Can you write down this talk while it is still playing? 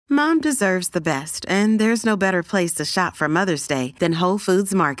Mom deserves the best, and there's no better place to shop for Mother's Day than Whole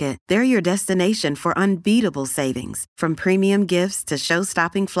Foods Market. They're your destination for unbeatable savings, from premium gifts to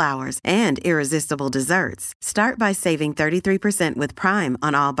show-stopping flowers and irresistible desserts. Start by saving 33% with Prime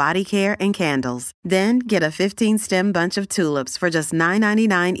on all body care and candles. Then get a 15-stem bunch of tulips for just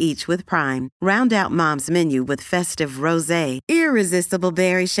 $9.99 each with Prime. Round out Mom's menu with festive rosé, irresistible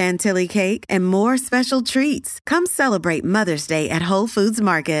berry chantilly cake, and more special treats. Come celebrate Mother's Day at Whole Foods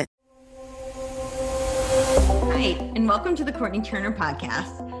Market. Hi, and welcome to the Courtenay Turner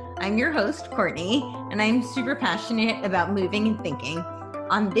podcast. I'm your host, Courtenay, and I'm super passionate about moving and thinking.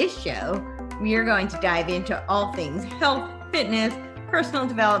 On this show, we are going to dive into all things health, fitness, personal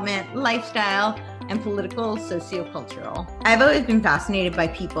development, lifestyle, and political sociocultural. I've always been fascinated by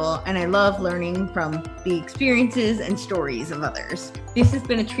people, and I love learning from the experiences and stories of others. This has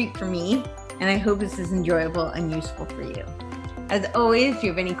been a treat for me, and I hope this is enjoyable and useful for you. As always, if you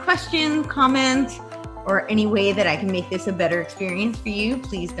have any questions, comments, or any way that I can make this a better experience for you,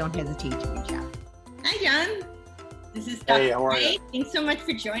 please don't hesitate to reach out. Hi, John. This is Dr. Hey, how are you? Thanks so much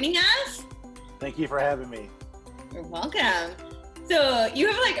for joining us. Thank you for having me. You're welcome. So you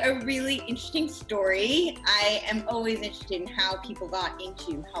have like a really interesting story. I am always interested in how people got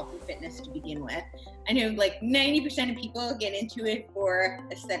into health and fitness to begin with. I know like 90% of people get into it for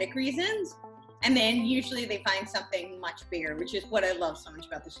aesthetic reasons, and then usually they find something much bigger, which is what I love so much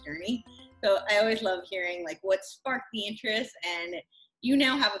about this journey. So I always love hearing like what sparked the interest, and you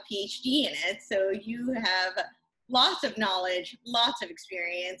now have a PhD in it. So you have lots of knowledge, lots of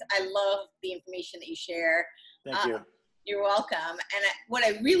experience. I love the information that you share. Thank you. You're welcome. And what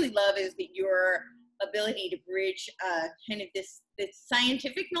I really love is that your ability to bridge kind of this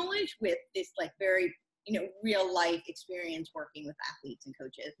scientific knowledge with this like very, real life experience working with athletes and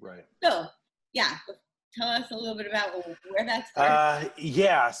coaches. Right. So yeah, tell us a little bit about where that started.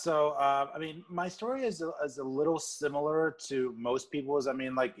 My story is a little similar to most people's. In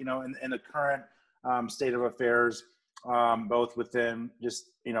the current state of affairs, both within just,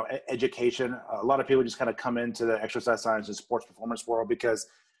 education, a lot of people just kind of come into the exercise science and sports performance world because,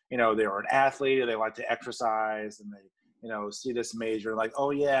 they are an athlete or they like to exercise and they, see this major like,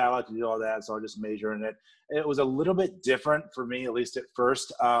 oh yeah, I like to do all that. So I'll just major in it. It was a little bit different for me, at least at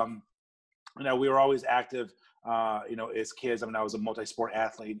first. We were always active, as kids. I was a multi-sport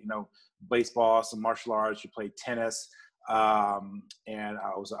athlete, baseball, some martial arts, you played tennis. And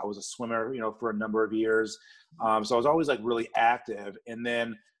I was a swimmer, for a number of years. So I was always like really active. And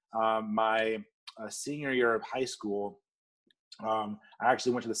then, my senior year of high school, I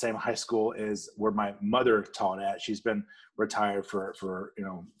actually went to the same high school as where my mother taught at. She's been retired for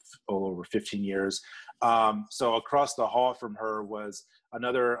all over 15 years. So across the hall from her was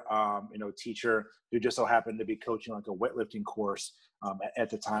another, teacher who just so happened to be coaching like a weightlifting course at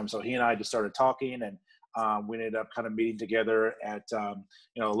the time. So he and I just started talking, and we ended up kind of meeting together at, a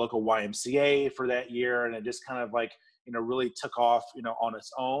local YMCA for that year. And it just kind of like, really took off, on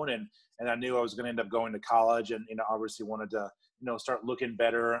its own. And I knew I was going to end up going to college and, obviously wanted to, start looking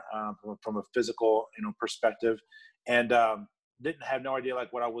better from a physical, perspective. And didn't have no idea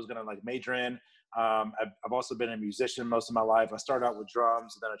like what I was going to like major in. I've also been a musician most of my life. I started out with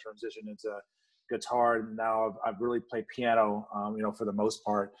drums and then I transitioned into guitar. And now I've really played piano, for the most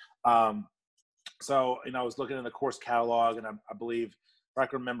part. So, I was looking in the course catalog, and I believe, I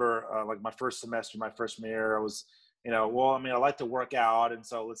can remember like my first semester, my freshman year, I was, I like to work out. And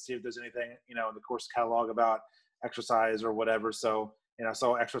so let's see if there's anything, in the course catalog about exercise or whatever. So,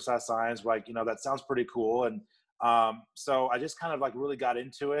 so exercise science, like, that sounds pretty cool. And so I just kind of like really got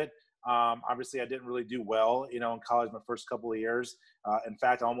into it. Obviously I didn't really do well, in college, my first couple of years. In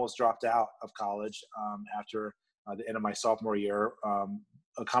fact, I almost dropped out of college after the end of my sophomore year.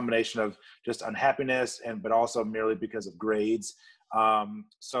 A combination of just unhappiness but also merely because of grades.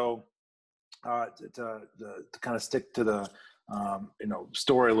 To kind of stick to the,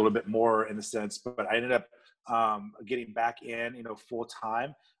 story a little bit more in a sense, but I ended up getting back in, full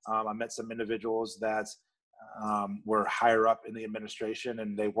time. I met some individuals that were higher up in the administration,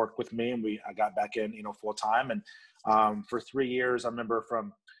 and they worked with me, and I got back in, full time. And for 3 years, I remember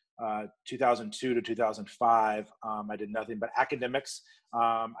from 2002 to 2005, I did nothing but academics.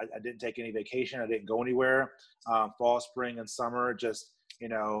 I didn't take any vacation. I didn't go anywhere. Fall, spring, and summer, just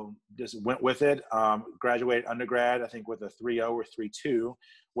went with it. Graduated undergrad, I think with a 3.0 or 3.2,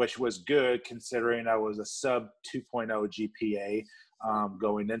 which was good considering I was a sub 2.0 GPA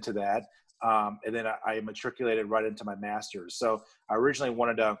going into that. And then I matriculated right into my master's. So I originally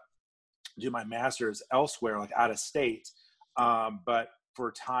wanted to do my master's elsewhere, like out of state. But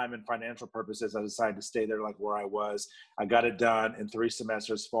for time and financial purposes, I decided to stay there like where I was. I got it done in 3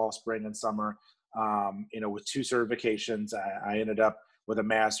 semesters, fall, spring, and summer, with 2 certifications. I ended up with a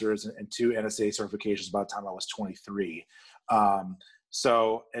master's and 2 NSA certifications by the time I was 23.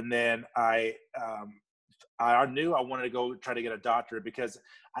 And then I knew I wanted to go try to get a doctorate because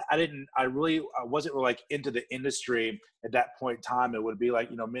I wasn't really like into the industry at that point in time. It would be like,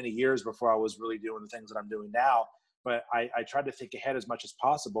 many years before I was really doing the things that I'm doing now. But I tried to think ahead as much as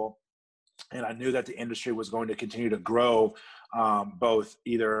possible. And I knew that the industry was going to continue to grow, both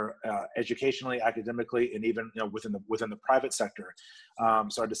either educationally, academically, and even within the private sector.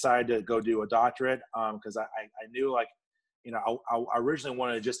 So I decided to go do a doctorate because I knew I originally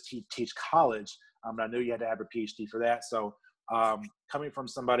wanted to just teach college. I knew you had to have a PhD for that. So coming from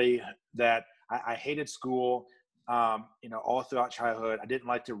somebody that I hated school, all throughout childhood, I didn't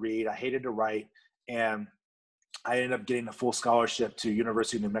like to read, I hated to write, and I ended up getting a full scholarship to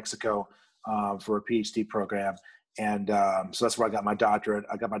University of New Mexico for a PhD program. And so that's where I got my doctorate.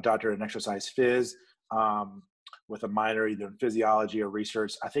 I got my doctorate in exercise phys with a minor either in physiology or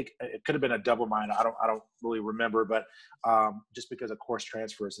research. I think it could have been a double minor. I don't really remember, but just because of course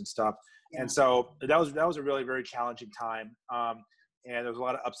transfers and stuff. Yeah. And so that was a really very challenging time. And there was a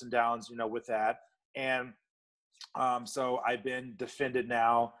lot of ups and downs, with that. And so I've been defended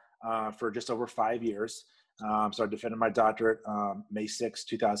now for just over 5 years. So I defended my doctorate May 6,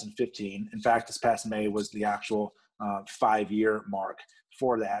 2015. In fact, this past May was the actual 5-year mark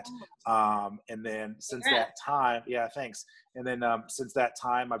for that. And then since that time, yeah, thanks. And then since that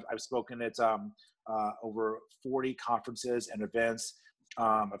time, I've spoken at over 40 conferences and events.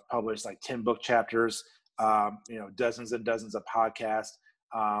 I've published like 10 book chapters, dozens and dozens of podcasts,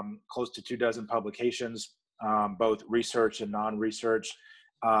 close to 24 publications, both research and non-research.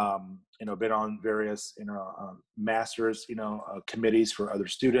 Been on various, masters, committees for other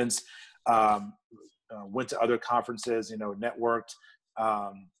students, went to other conferences, networked,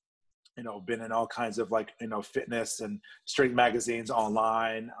 been in all kinds of fitness and strength magazines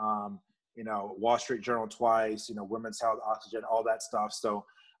online, Wall Street Journal twice, Women's Health, Oxygen, all that stuff. So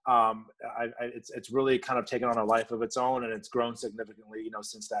it's really kind of taken on a life of its own, and it's grown significantly,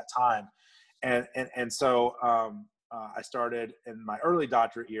 since that time. And so I started in my early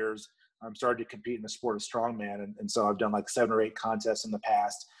doctorate years, started to compete in the sport of strongman. And so I've done like 7 or 8 contests in the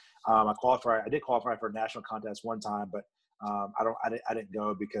past. I did qualify for a national contest one time, but I didn't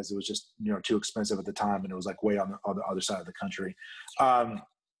go because it was just, too expensive at the time. And it was like way on the other side of the country.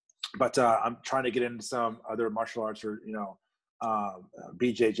 But I'm trying to get into some other martial arts or,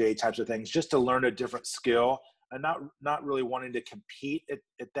 BJJ types of things just to learn a different skill, and not really wanting to compete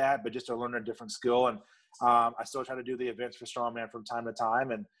at that, but just to learn a different skill. And I still try to do the events for strongman from time to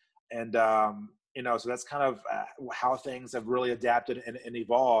time. And so that's kind of how things have really adapted and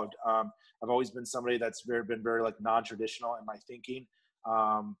evolved. I've always been somebody that's been very like non-traditional in my thinking.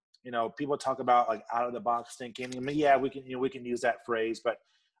 People talk about like out of the box thinking. I mean, yeah, we can use that phrase, but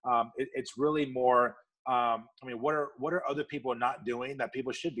it's really more, what are other people not doing that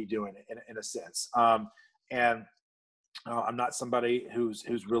people should be doing in a sense? And I'm not somebody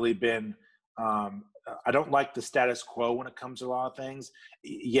who's really been, I don't like the status quo when it comes to a lot of things.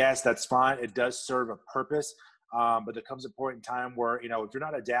 Yes, that's fine. It does serve a purpose. But there comes a point in time where, if you're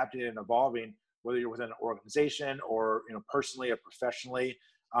not adapting and evolving, whether you're within an organization or, personally or professionally,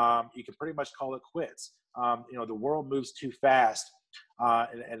 you can pretty much call it quits. The world moves too fast.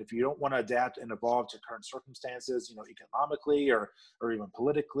 And if you don't want to adapt and evolve to current circumstances, economically or even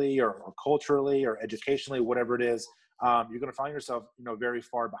politically or culturally or educationally, whatever it is, you're going to find yourself, very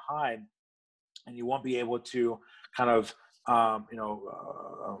far behind, and you won't be able to kind of, kind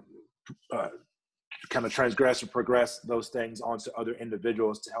of transgress or progress those things onto other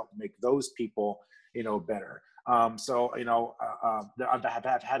individuals to help make those people, better. So, I've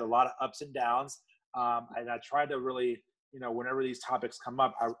had a lot of ups and downs. And I try to really, whenever these topics come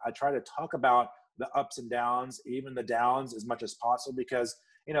up, I try to talk about the ups and downs, even the downs, as much as possible, because,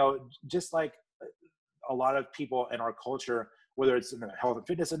 just like a lot of people in our culture, whether it's in the health and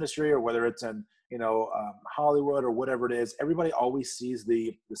fitness industry or whether it's in, Hollywood or whatever it is, everybody always sees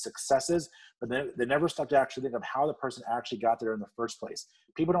the successes, but they never stop to actually think of how the person actually got there in the first place.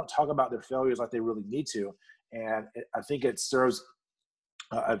 People don't talk about their failures like they really need to. And I think it serves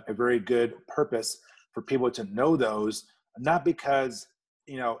a very good purpose for people to know those, not because,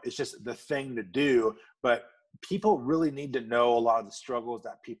 it's just the thing to do, but people really need to know a lot of the struggles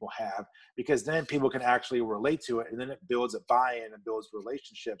that people have, because then people can actually relate to it, and then it builds a buy-in and builds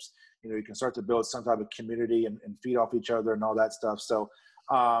relationships. You can start to build some type of community and feed off each other and all that stuff. So,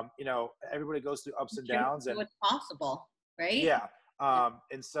 everybody goes through ups and downs, and what's possible, right? Yeah.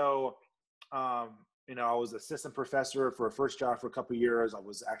 And so, you know, I was assistant professor for a first job for a couple of years. I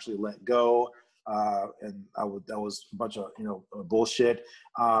was actually let go. And that was a bunch of, you know, bullshit.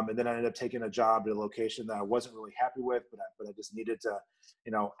 And then I ended up taking a job at a location that I wasn't really happy with, but I just needed to,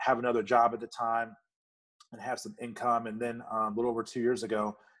 you know, have another job at the time and have some income. And then a little over 2 years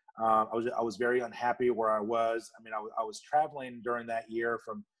ago, I was very unhappy where I was. I mean, I was traveling during that year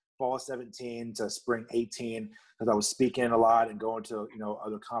from fall 17 to spring 18 because I was speaking a lot and going to, you know,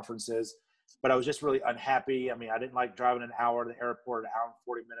 other conferences. But I was just really unhappy. I mean, I didn't like driving an hour to the airport, an hour and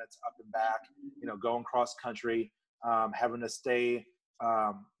 40 minutes up and back, you know, going cross country, having to stay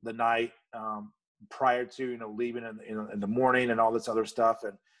the night prior to, you know, leaving in the morning and all this other stuff.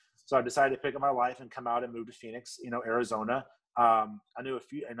 And so I decided to pick up my life and come out and move to Phoenix, you know, Arizona. I knew a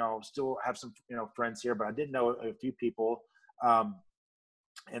few, you know, still have some, you know, friends here, but I did know a few people.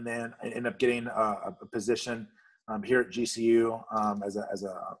 And then I ended up getting a position here at GCU as a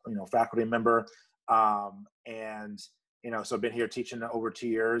you know, faculty member, and you know, so I've been here teaching over 2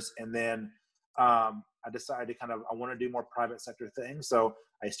 years, and then I decided to I want to do more private sector things, so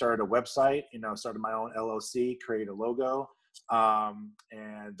I started a website, you know, started my own LLC, created a logo,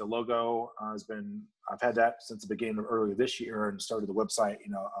 and the logo I've had that since the beginning of earlier this year, and started the website,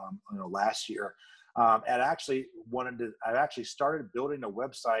 you know, last year. And I actually started building a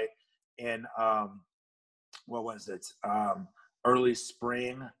website in, what was it? Early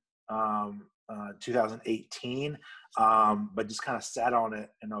spring, 2018. But just kind of sat on it,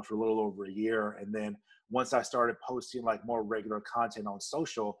 you know, for a little over a year. And then once I started posting like more regular content on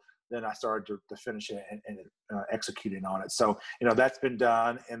social, then I started to finish it and executing on it. So, you know, that's been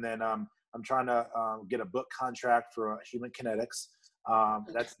done. And then, I'm trying to get a book contract for Human Kinetics.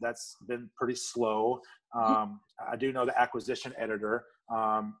 That's been pretty slow. I do know the acquisition editor.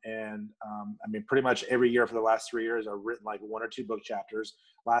 I mean, pretty much every year for the last 3 years, I've written like 1 or 2 book chapters.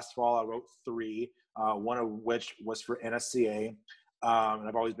 Last fall, I wrote 3, one of which was for NSCA. And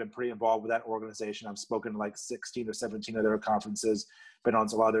I've always been pretty involved with that organization. I've spoken to like 16 or 17 of their conferences, been on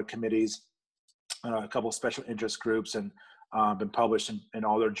a lot of their committees, a couple of special interest groups, and been published in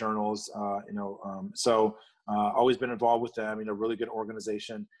all their journals, you know, so always been involved with them, you know, really good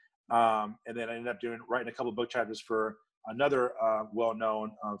organization. And then I ended up writing a couple of book chapters for another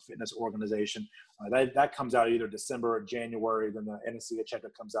well-known fitness organization. That comes out either December or January, then the NSCA chapter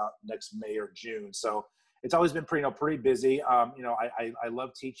comes out next May or June. So it's always been pretty busy. You know, I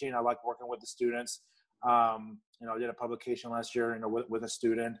love teaching. I like working with the students. You know, I did a publication last year, you know, with a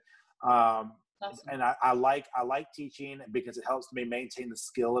student. Awesome. And I like teaching because it helps me maintain the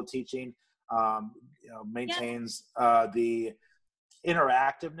skill of teaching, you know, maintains the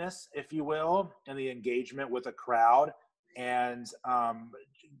interactiveness, if you will, and the engagement with a crowd, and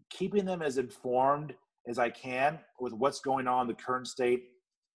keeping them as informed as I can with what's going on in the current state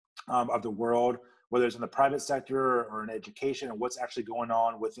of the world, whether it's in the private sector or in education, and what's actually going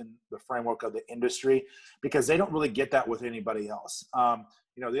on within the framework of the industry, because they don't really get that with anybody else.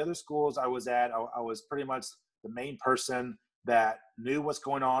 You know, the other schools I was at, I was pretty much the main person that knew what's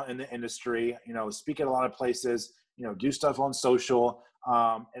going on in the industry, you know, speak at a lot of places, you know, do stuff on social,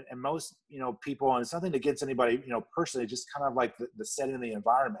 and most, you know, people, and it's nothing against anybody, you know, personally, just kind of like the setting of the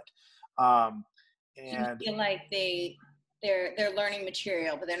environment. And you feel like they're learning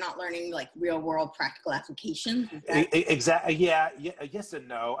material, but they're not learning like real world practical applications. Exactly. Yeah. Yes and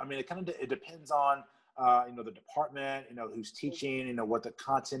no. I mean, it depends on, you know, the department, you know, who's teaching, you know, what the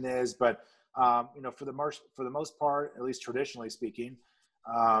content is, but, you know, for the most part, at least traditionally speaking,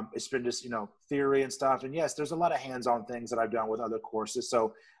 it's been just, you know, theory and stuff. And yes, there's a lot of hands-on things that I've done with other courses,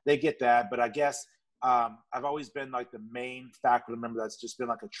 so they get that. But I guess I've always been like the main faculty member that's just been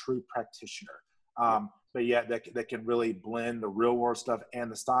like a true practitioner. But yeah, that can really blend the real world stuff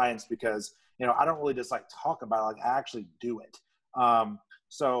and the science, because, you know, I don't really just like talk about it, like I actually do it.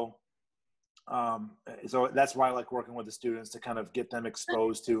 So that's why I like working with the students, to kind of get them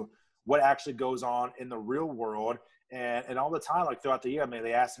exposed to what actually goes on in the real world. And all the time, like throughout the year, I mean,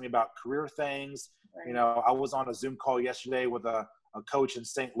 they asked me about career things. Right. You know, I was on a Zoom call yesterday with a coach in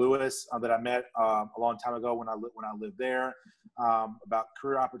St. Louis that I met a long time ago when I lived there, about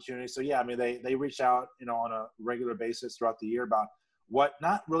career opportunities. So yeah, I mean, they reach out, you know, on a regular basis throughout the year about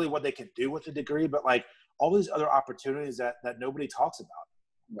not really what they can do with the degree, but like all these other opportunities that nobody talks about.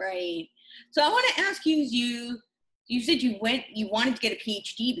 Right. So I want to ask you, you said you wanted to get a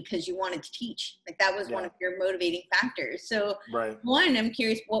PhD because you wanted to teach. Like that was one of your motivating factors. So one, I'm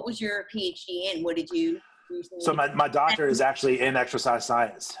curious, what was your PhD in? What did you recently? So my doctor is actually in exercise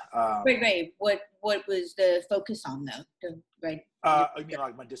science. Right. What was the focus on though? You mean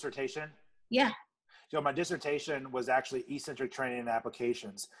like my dissertation? Yeah. So my dissertation was actually eccentric training and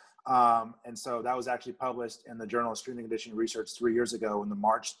applications. And so that was actually published in the Journal of Strength and Conditioning Research 3 years ago in the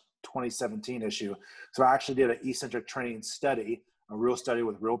March 2017 issue. So I actually did an eccentric training study, a real study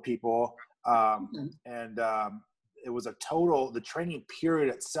with real people. And it was the training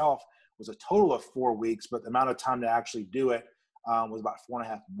period itself was a total of 4 weeks, but the amount of time to actually do it was about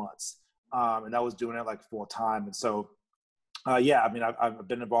 4.5 months. And I was doing it like full time. And so, yeah, I mean, I've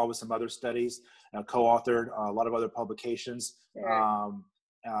been involved with some other studies, co-authored a lot of other publications, and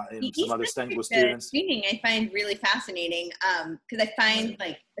some other things with students. Training I find really fascinating because I find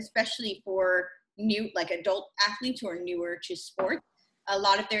like, especially for like adult athletes who are newer to sports, a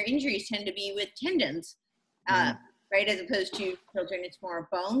lot of their injuries tend to be with tendons, right? As opposed to children, it's more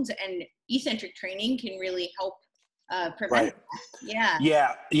bones, and eccentric training can really help prevent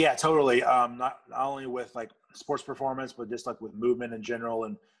that. Yeah, totally. Not only with like sports performance, but just like with movement in general,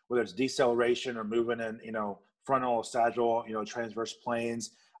 and whether it's deceleration or movement in, frontal or sagittal, transverse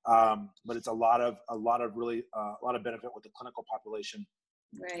planes. But it's a lot of benefit with the clinical population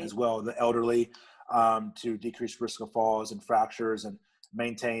as well, the elderly, to decrease risk of falls and fractures and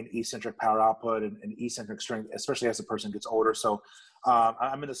maintain eccentric power output and eccentric strength, especially as the person gets older. So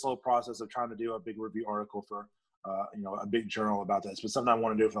I'm in the slow process of trying to do a big review article for a big journal about this, but something I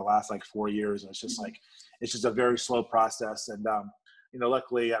want to do for the last like 4 years. And it's just it's just a very slow process. And,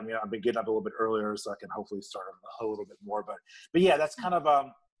 luckily, I mean, I've been getting up a little bit earlier so I can hopefully start a little bit more, but yeah, that's kind of,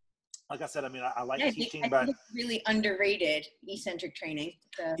 like I said, I mean, I like teaching, but it's really underrated eccentric training.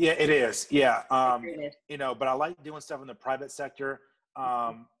 So. Yeah, it is. Yeah. But I like doing stuff in the private sector.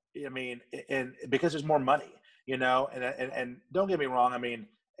 I mean, and because there's more money, and don't get me wrong. I mean,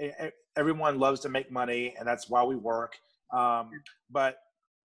 everyone loves to make money, and that's why we work. But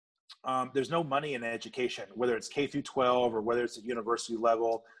there's no money in education, whether it's K through 12 or whether it's at university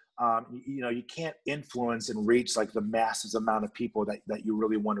level. You can't influence and reach like the massive amount of people that you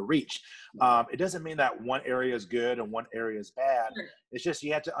really want to reach. It doesn't mean that one area is good and one area is bad. It's just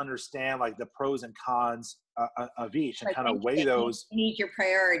you have to understand like the pros and cons of each and kind of weigh those. You need your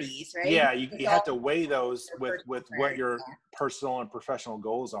priorities, right? Yeah, you have to weigh those with what your personal and professional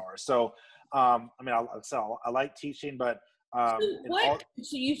goals are. So, I mean, I like teaching, but so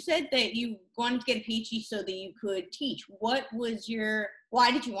you said that you wanted to get a PhD so that you could teach. Why did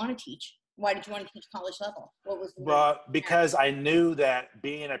you want to teach? Why did you want to teach college level? What was the Well, because I knew that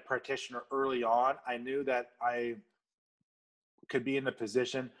being a practitioner early on, I knew that I could be in the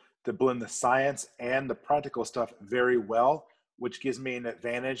position to blend the science and the practical stuff very well, which gives me an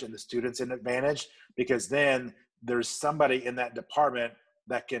advantage and the students an advantage, because then there's somebody in that department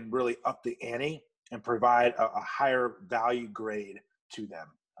that can really up the ante and provide a higher value grade to them.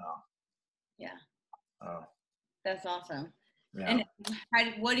 That's awesome. Yeah.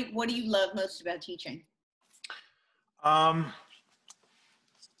 And what do you love most about teaching?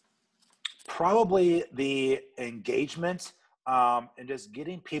 Probably the engagement, and just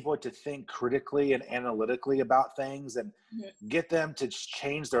getting people to think critically and analytically about things, and get them to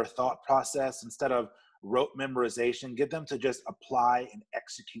change their thought process instead of rote memorization. Get them to just apply and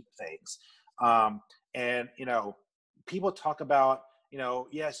execute things. And people talk about,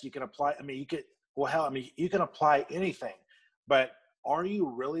 yes, you can apply. I mean, you can apply anything, but are you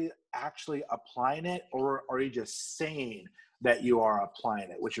really actually applying it, or are you just saying that you are applying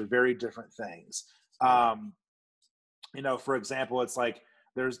it, which are very different things? For example, it's like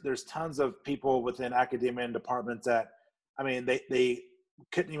there's tons of people within academia and departments that, I mean, they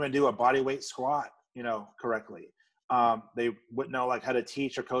couldn't even do a body weight squat, correctly. They wouldn't know like how to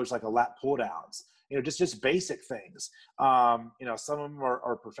teach or coach like a lat pull downs, just basic things. Some of them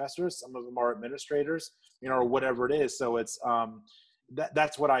are professors, some of them are administrators, or whatever it is. So it's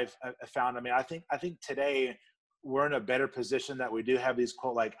that's what I've found. I mean, I think today we're in a better position that we do have these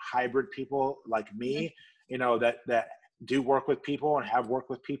quote like hybrid people like me, that do work with people and have worked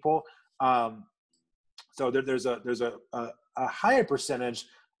with people. So there's a higher percentage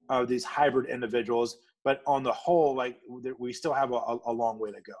of these hybrid individuals, but on the whole, like we still have a long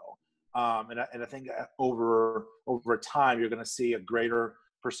way to go. And I think over time, you're going to see a greater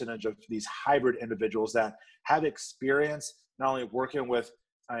percentage of these hybrid individuals that have experience not only working with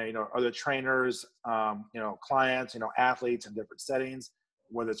other trainers, clients, athletes in different settings,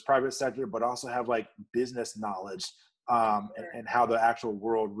 whether it's private sector, but also have like business knowledge and how the actual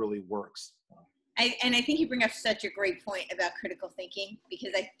world really works. I think you bring up such a great point about critical thinking,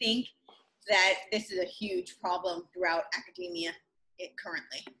 because I think that this is a huge problem throughout academia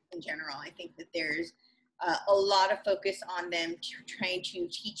currently in general. I think that there's a lot of focus on them trying to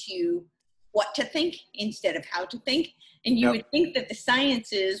teach you what to think instead of how to think. And you would think that the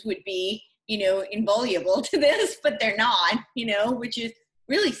sciences would be invaluable to this, but they're not, which is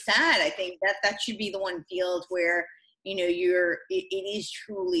really sad. I think that should be the one field where, it is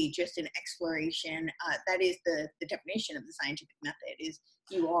truly just an exploration. That is the definition of the scientific method, is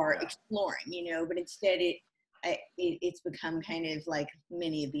you are exploring, but instead it's become kind of like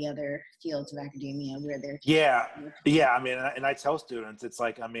many of the other fields of academia where they're I mean, and I tell students, it's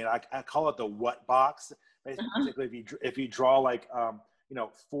like, I mean, I call it the what box. Basically, if you draw like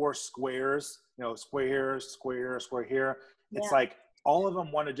 4 squares, square here, square here, it's like all of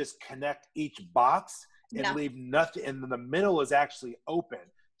them want to just connect each box and leave nothing, and the middle is actually open.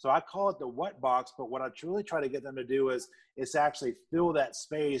 So I call it the what box, but what I truly try to get them to do is actually fill that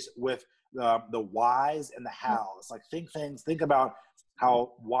space with the whys and the hows. Like think about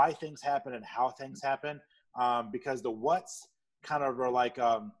why things happen and how things happen, because the what's kind of are like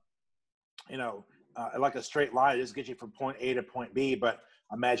like a straight line. It just gets you from point A to point B, but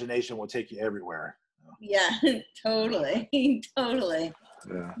imagination will take you everywhere. Yeah, totally. Totally.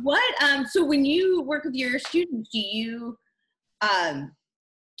 Yeah. So when you work with your students, do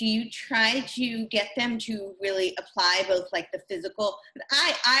you try to get them to really apply both like the physical?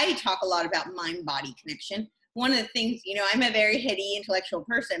 I talk a lot about mind-body connection. One of the things, I'm a very heady intellectual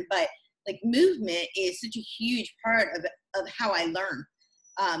person, but like movement is such a huge part of how I learn.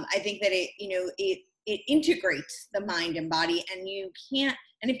 I think that it integrates the mind and body, and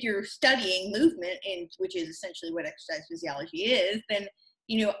and if you're studying movement, which is essentially what exercise physiology is, then,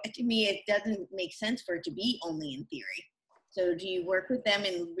 to me, it doesn't make sense for it to be only in theory. So do you work with them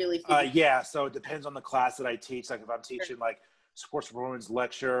and really? So it depends on the class that I teach. Like if I'm teaching like sports performance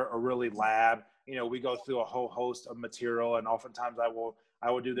lecture or really lab, we go through a whole host of material, and oftentimes I will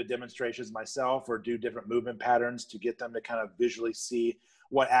do the demonstrations myself or do different movement patterns to get them to kind of visually see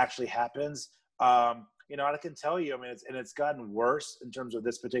what actually happens. I can tell you, I mean, it's gotten worse in terms of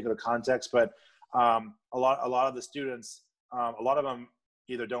this particular context, but a lot of the students, a lot of them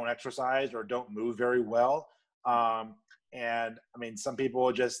either don't exercise or don't move very well. And I mean, some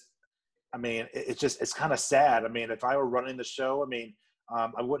people it's kind of sad. I mean, if I were running the show, I mean,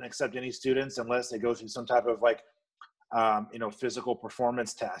 I wouldn't accept any students unless they go through some type of like, physical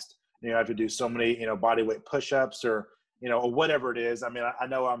performance test. You have to do so many, body weight push-ups or whatever it is. I mean, I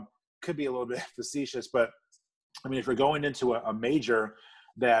know could be a little bit facetious, but I mean, if you're going into a major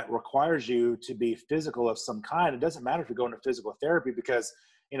that requires you to be physical of some kind, it doesn't matter if you're going to physical therapy, because,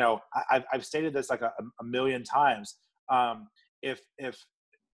 I've stated this like a million times. If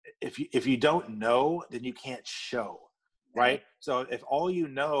you don't know, then you can't show, right? So if all you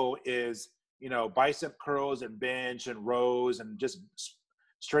know is, bicep curls and bench and rows and just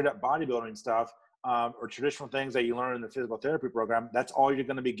straight up bodybuilding stuff, or traditional things that you learn in the physical therapy program, that's all you're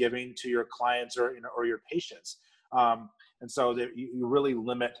going to be giving to your clients or your patients. And so that you really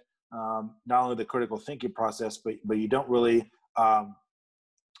limit not only the critical thinking process, but you don't really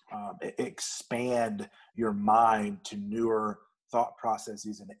expand your mind to newer thought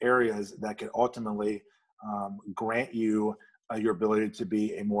processes and areas that could ultimately grant you your ability to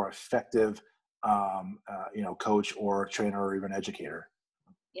be a more effective coach or trainer or even educator.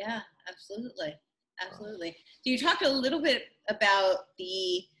 Yeah, absolutely. Absolutely. So you talked a little bit about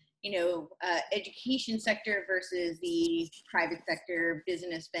the, education sector versus the private sector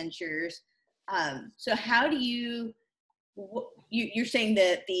business ventures. So how do you're saying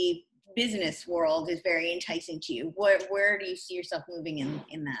that the business world is very enticing to you. Where do you see yourself moving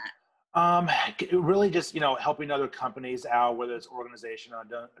in that? Really just, helping other companies out, whether it's organization. I've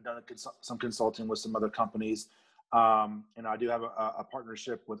done some consulting with some other companies. I do have a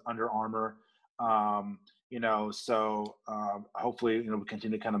partnership with Under Armour. So hopefully, we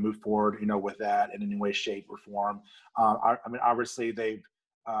continue to kind of move forward, with that in any way, shape, or form. I mean, obviously they've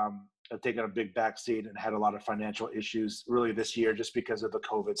taken a big backseat and had a lot of financial issues really this year just because of the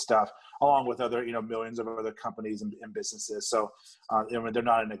COVID stuff, along with other, millions of other companies and businesses. So, they're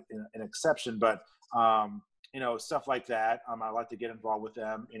not an exception, but, stuff like that. I like to get involved with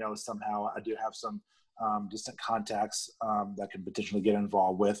them. Somehow I do have some distant contacts that can potentially get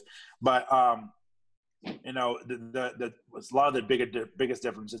involved with, but a lot of the biggest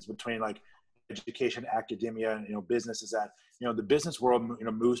differences between like education, academia, and business is that the business world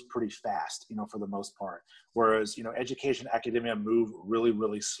moves pretty fast, for the most part, whereas education, academia move really,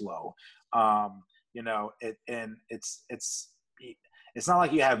 really slow. It's not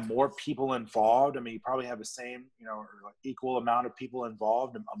like you have more people involved. I mean, you probably have the same or equal amount of people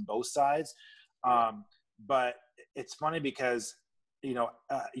involved on both sides. But it's funny because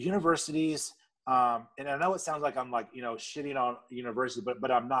universities, and I know it sounds like I'm shitting on university,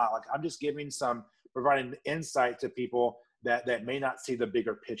 but I'm not. Like, I'm just providing insight to people that may not see the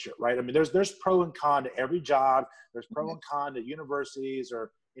bigger picture, right? I mean, there's pro and con to every job. There's pro and con to universities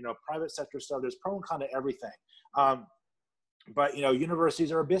or, private sector stuff. There's pro and con to everything. But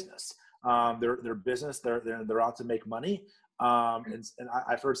universities are a business. They're business. They're out to make money. And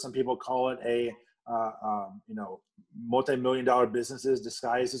I've heard some people call it a multi-million-dollar businesses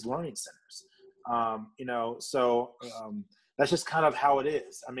disguised as learning centers. So that's just kind of how it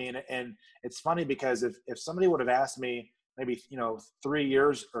is. I mean, and it's funny because if somebody would have asked me maybe 3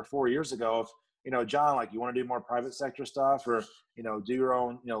 years or 4 years ago, if John, like, you want to do more private sector stuff or do your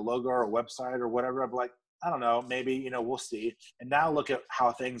own logo or website or whatever, I'd be like, I don't know, maybe, we'll see. And now look at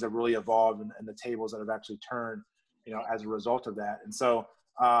how things have really evolved and the tables that have actually turned, as a result of that. And so,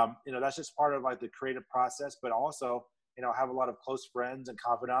 that's just part of like the creative process, but also, I have a lot of close friends and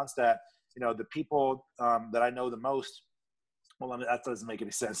confidants that, the people that I know the most, well, I mean, that doesn't make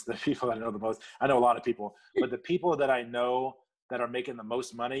any sense. The people that I know the most, I know a lot of people, but the people that I know that are making the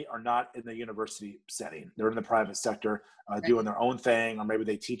most money are not in the university setting. They're in the private sector, doing their own thing, or maybe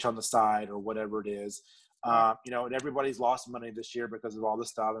they teach on the side or whatever it is. And everybody's lost money this year because of all this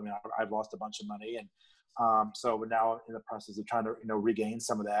stuff. I mean, I've lost a bunch of money, and so we're now in the process of trying to regain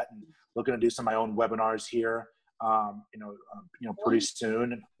some of that, and looking to do some of my own webinars here, pretty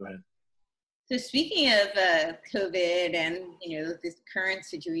soon. Go ahead. So speaking of COVID and this current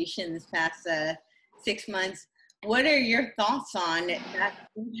situation this past 6 months, what are your thoughts on that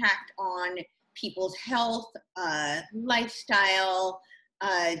impact on people's health, lifestyle,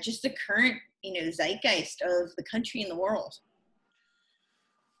 just the current zeitgeist of the country and the world?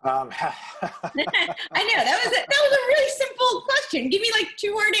 I know that was a really simple question. Give me like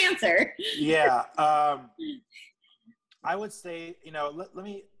 2-word answer. Yeah. I would say,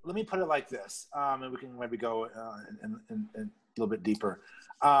 let me put it like this, and we can maybe go in a little bit deeper.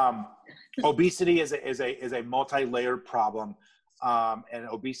 Obesity is a multi-layered problem, and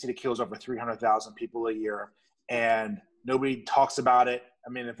obesity kills over 300,000 people a year, and nobody talks about it. I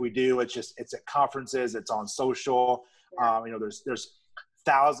mean, if we do, it's at conferences, it's on social. There's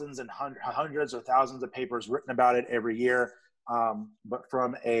thousands and hundreds or thousands of papers written about it every year, but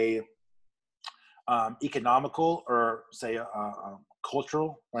from a economical or say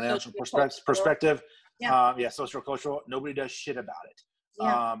cultural, financial perspective, social cultural, nobody does shit about it.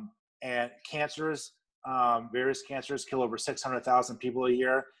 And cancers, various cancers kill over 600,000 people a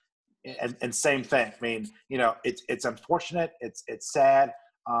year, and same thing. I mean, it's unfortunate, it's sad.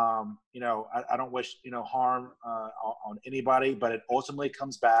 I don't wish harm on anybody, but it ultimately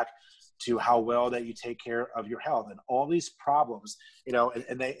comes back to how well that you take care of your health, and all these problems,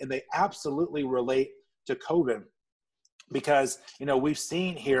 and they absolutely relate to COVID, because we've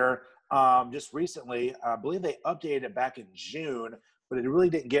seen here just recently, I believe they updated it back in June, but it really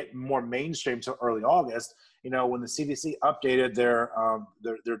didn't get more mainstream until early August. When the CDC updated their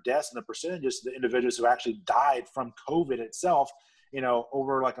deaths and the percentages of the individuals who actually died from COVID itself,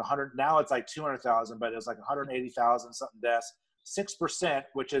 over like 100, now it's like 200,000, but it was like 180,000 something deaths. 6%,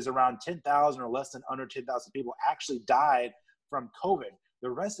 which is around 10,000 or less than under 10,000 people, actually died from COVID.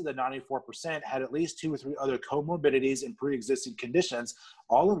 The rest of the 94% had at least 2 or 3 other comorbidities and pre-existing conditions,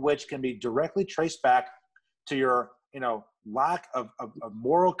 all of which can be directly traced back to your, lack of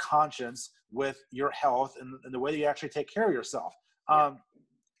moral conscience with your health and the way that you actually take care of yourself. And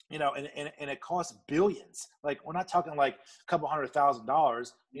it costs billions. Like, we're not talking like a couple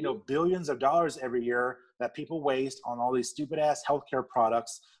 $100,000, billions of dollars every year that people waste on all these stupid ass healthcare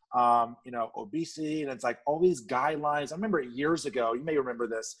products, obesity. And it's like all these guidelines. I remember years ago, you may remember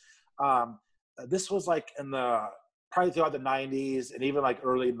this. This was like probably throughout the 90s and even like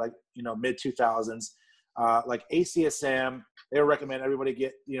early, like, mid 2000s, like ACSM, they would recommend everybody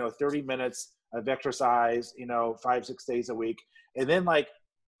get, 30 minutes of exercise, 5-6 days a week. And then like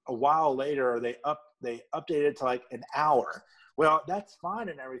a while later, they updated to like an hour. Well, that's fine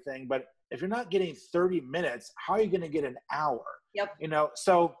and everything, but if you're not getting 30 minutes, how are you going to get an hour? Yep.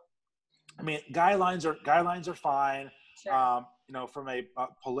 So, I mean, guidelines are fine, Sure. From a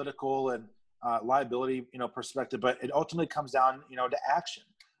political and liability, perspective, but it ultimately comes down, to action.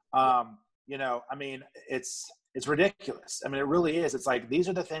 I mean, it's ridiculous. I mean, it really is. It's like, these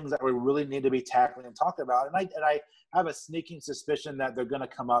are the things that we really need to be tackling and talking about. And I have a sneaking suspicion that they're going to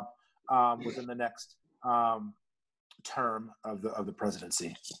come up within the next term of the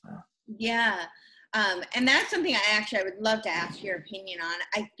presidency. Yeah. And that's something I would love to ask your opinion on.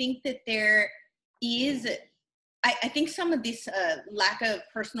 I think that there is, I think some of this lack of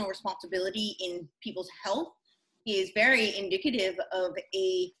personal responsibility in people's health is very indicative of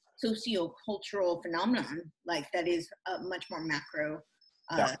a sociocultural phenomenon, like that is much more macro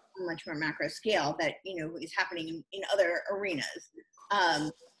Yeah. much more macro scale that, is happening in other arenas.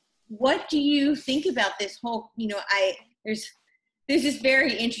 What do you think about this whole, there's this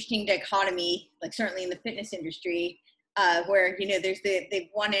very interesting dichotomy, like certainly in the fitness industry, where, there's the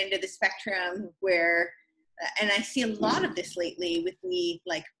one end of the spectrum where, and I see a lot of this lately with the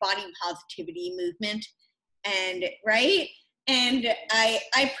like body positivity movement, and right. And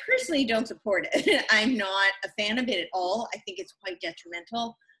I personally don't support it. I'm not a fan of it at all. I think it's quite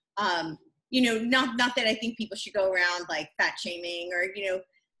detrimental. Not that I think people should go around like fat shaming or,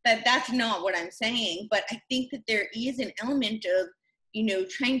 that's not what I'm saying. But I think that there is an element of,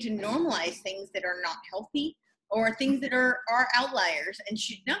 trying to normalize things that are not healthy or things that are outliers and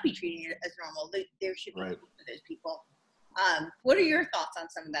should not be treated as normal. There should be room for those people. What are your thoughts on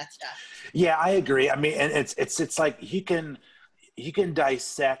some of that stuff? Yeah, I agree. I mean, and it's like you can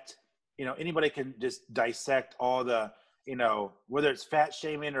dissect, anybody can just dissect all the, whether it's fat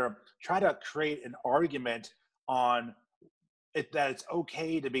shaming or try to create an argument on it, that it's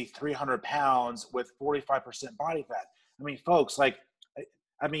okay to be 300 pounds with 45% body fat. I mean, folks, like,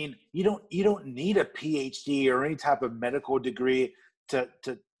 I mean, you don't need a PhD or any type of medical degree to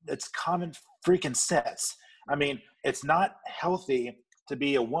it's common freaking sense. I mean, it's not healthy to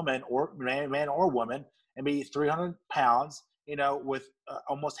be a woman or man or woman and be 300 pounds, with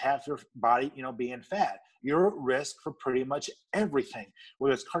almost half your body, being fat. You're at risk for pretty much everything,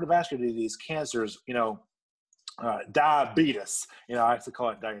 whether it's cardiovascular disease, cancers, diabetes. I have to call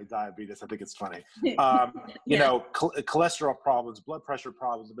it diabetes. I think it's funny. Cholesterol problems, blood pressure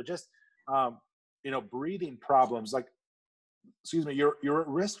problems, but just, breathing problems. Like, excuse me, you're at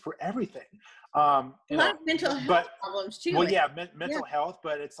risk for everything. A lot of mental health problems too. Well, yeah, mental health,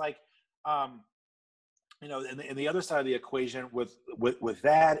 but it's like, and the other side of the equation with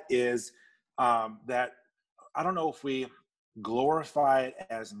that is that I don't know if we glorify it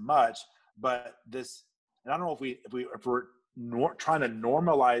as much, but this, and I don't know if we're trying to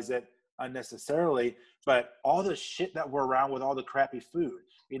normalize it unnecessarily, but all the shit that we're around with all the crappy food,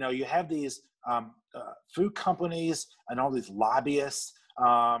 you have these food companies and all these lobbyists,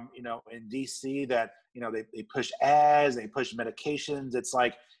 in DC that, they push ads, they push medications. It's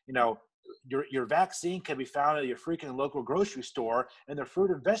like, your vaccine can be found at your freaking local grocery store in their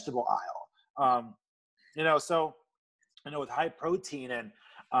fruit and vegetable aisle. So, with high protein and,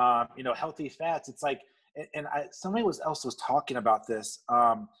 healthy fats, it's like, and somebody else was talking about this.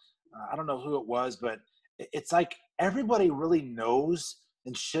 I don't know who it was, but it's like everybody really knows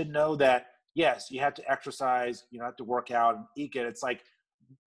and should know that, yes, you have to exercise, you have to work out and eat it. It's like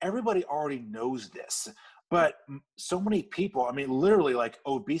everybody already knows this, but so many people, I mean, literally, like,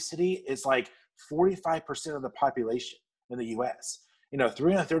 obesity is like 45% of the population in the US.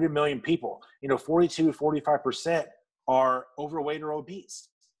 330 million people, 45% are overweight or obese.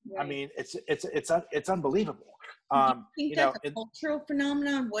 Right. I mean, it's unbelievable. Do you think that's a cultural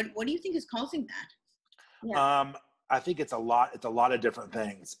phenomenon? What do you think is causing that? Yeah. I think it's a lot of different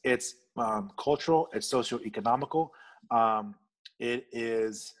things. It's cultural, it's socioeconomical. It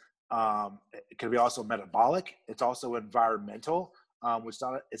is, it could be also metabolic. It's also environmental, which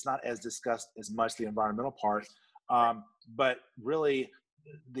it's not as discussed as much, the environmental part. But really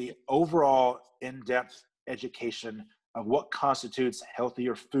the overall in-depth education of what constitutes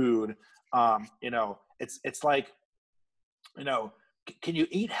healthier food. It's like, can you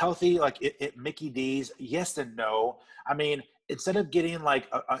eat healthy like at Mickey D's? Yes and no. I mean, instead of getting like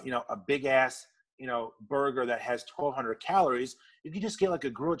a big ass, burger that has 1,200 calories, you can just get like a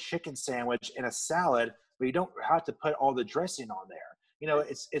grilled chicken sandwich and a salad, but you don't have to put all the dressing on there.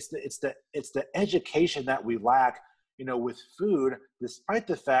 It's the education that we lack, with food, despite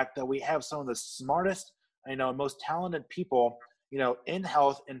the fact that we have some of the smartest, most talented people, in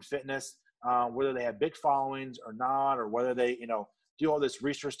health and fitness, whether they have big followings or not, or whether they, do all this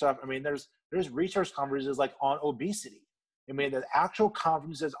research stuff. I mean, there's research conferences like on obesity. I mean, the actual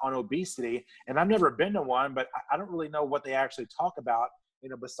conferences on obesity, and I've never been to one, but I don't really know what they actually talk about,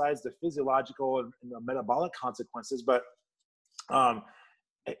 besides the physiological and metabolic consequences. But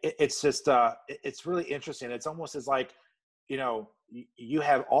it's just, it's really interesting. It's almost as like, you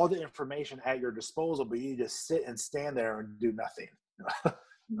have all the information at your disposal, but you just sit and stand there and do nothing.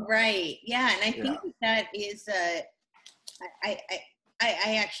 Right. Yeah. And I think that is,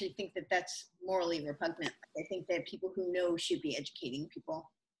 I actually think that that's morally repugnant. I think that people who know should be educating people,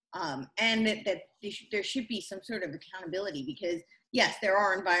 and that there should be some sort of accountability, because yes, there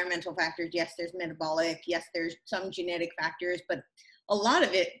are environmental factors. Yes, there's metabolic. Yes, there's some genetic factors, but a lot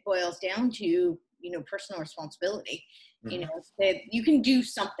of it boils down to, personal responsibility. Mm-hmm. That you can do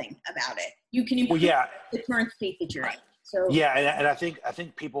something about it. You can improve the current state that you're in. So Yeah, and I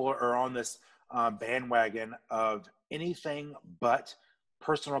think people are on this bandwagon of anything but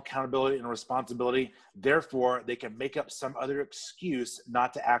personal accountability and responsibility. Therefore, they can make up some other excuse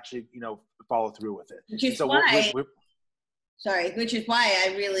not to actually, follow through with it. which is So why, we're which is why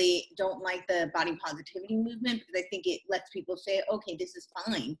I really don't like the body positivity movement, because I think it lets people say, okay, this is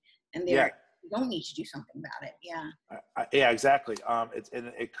fine. And yeah, you don't need to do something about it. Yeah. yeah, exactly.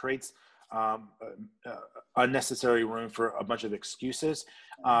 It creates unnecessary room for a bunch of excuses,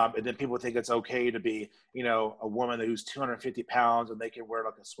 and then people think it's okay to be, a woman who's 250 pounds and they can wear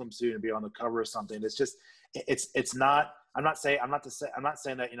like a swimsuit and be on the cover of something. It's just, it's not. I'm not saying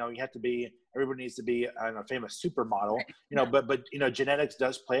that you have to be. Everybody needs to be a famous supermodel, but genetics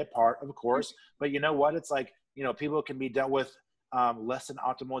does play a part, of course. But you know what? It's like people can be dealt with less than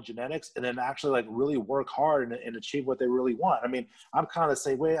optimal genetics and then actually like really work hard and achieve what they really want. I mean, I'm kind of the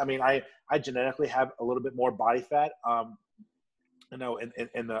same way. I mean, I genetically have a little bit more body fat, in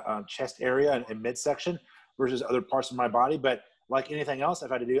the chest area and midsection versus other parts of my body. But like anything else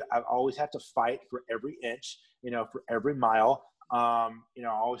I've had to do, I've always had to fight for every inch, for every mile. I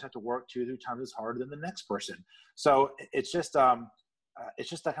always have to work 2 or 3 times as hard than the next person. So it's just that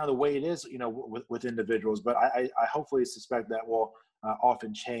kind of the way it is, with individuals. But I hopefully suspect that will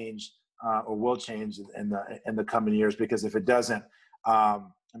often change or will change in the coming years, because if it doesn't,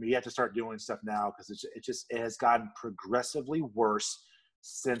 you have to start doing stuff now, because it has gotten progressively worse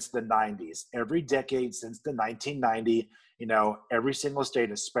since the 90s. Every decade since the 1990, every single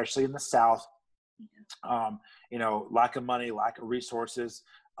state, especially in the South, lack of money, lack of resources.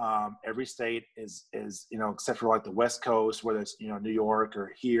 Every state is except for like the West Coast, whether it's New York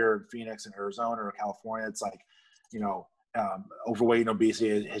or here in Phoenix and Arizona or California, it's like overweight and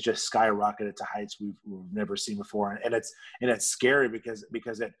obesity has just skyrocketed to heights we've never seen before, and it's scary because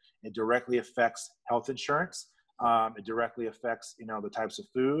it directly affects health insurance. It directly affects the types of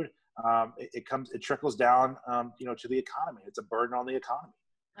food. It trickles down to the economy. It's a burden on the economy.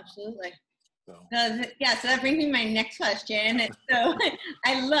 Absolutely. So. So that brings me to my next question. So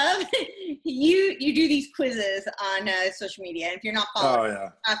I love you do these quizzes on social media. If you're not following, you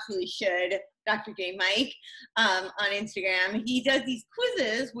absolutely should. Dr. J Mike on Instagram. He does these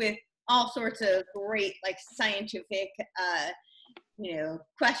quizzes with all sorts of great like scientific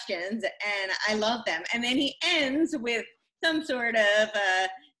questions, and I love them. And then he ends with some sort of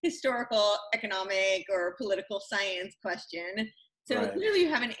historical, economic, or political science question. So clearly you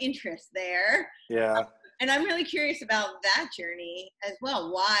have an interest there. Yeah. And I'm really curious about that journey as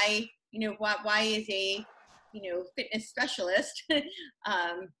well. Why is a, fitness specialist,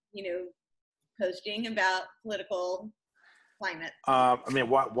 posting about political climate?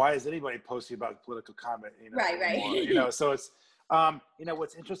 Why is anybody posting about political climate? Right. So it's,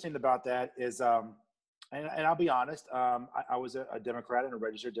 what's interesting about that is, and I'll be honest, I was a Democrat and a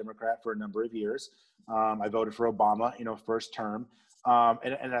registered Democrat for a number of years. I voted for Obama, first term.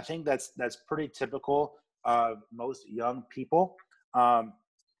 And I think that's pretty typical of most young people,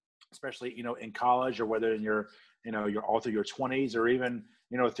 especially, in college, or whether in you're all through your 20s or even,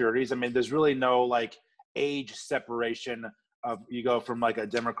 30s. I mean, there's really no like age separation of you go from like a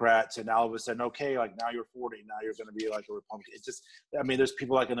Democrat to now all of a sudden, okay, like now you're 40, now you're going to be like a Republican. It's just, there's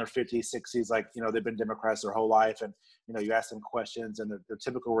people like in their 50s, 60s, like, they've been Democrats their whole life. And, you ask them questions and their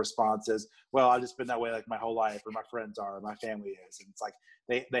typical response is, well, I've just been that way like my whole life, or my friends are, or my family is. And it's like,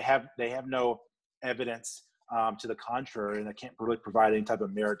 they have no evidence to the contrary, and they can't really provide any type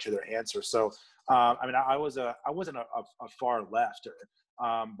of merit to their answer. So, I wasn't a far lefter,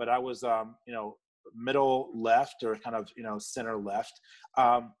 but I was, middle left, or kind of, center left.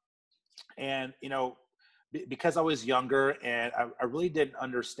 And, because I was younger and I really didn't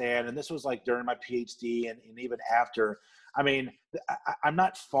understand, and this was like during my PhD and even after, I'm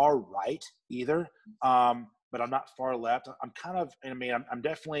not far right either. But I'm not far left. I'm kind of, I'm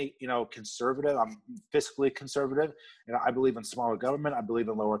definitely, conservative. I'm fiscally conservative. I believe in smaller government. I believe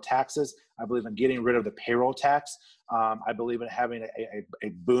in lower taxes. I believe in getting rid of the payroll tax. I believe in having a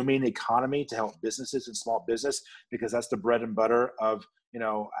booming economy to help businesses and small business, because that's the bread and butter of,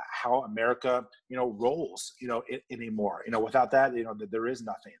 how America, rolls, anymore. Without that, there is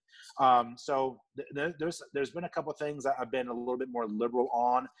nothing. So there's been a couple of things that I've been a little bit more liberal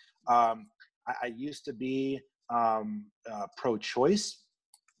on. I used to be pro-choice,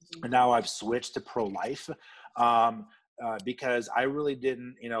 and now I've switched to pro-life, because I really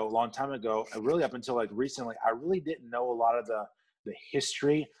didn't, a long time ago, really up until like recently, I really didn't know a lot of the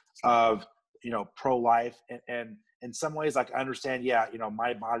history of, pro-life. And in some ways, like, I understand,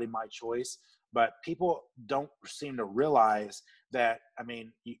 my body, my choice, but people don't seem to realize that, I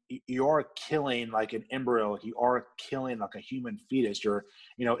mean, you are killing like an embryo, like you are killing like a human fetus.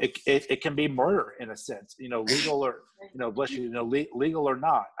 It can be murder in a sense, legal or, bless you, legal or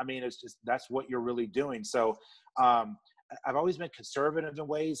not. I mean, it's just, that's what you're really doing. So, I've always been conservative in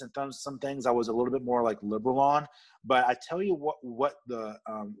ways, and some things I was a little bit more like liberal on. But I tell you what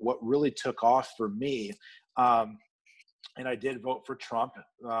really took off for me, and I did vote for Trump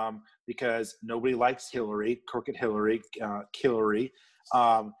because nobody likes Hillary, crooked Hillary, Hillary,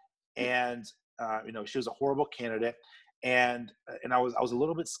 and she was a horrible candidate. And I was a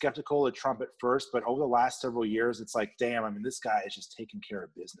little bit skeptical of Trump at first, but over the last several years, it's like, damn, I mean, this guy is just taking care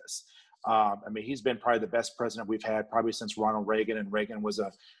of business. I mean, he's been probably the best president we've had probably since Ronald Reagan, and Reagan was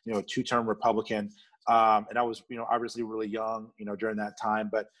a two-term Republican. And I was obviously really young during that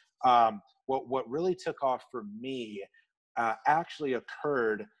time. But what really took off for me actually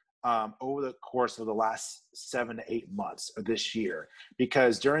occurred over the course of the last 7 to 8 months of this year,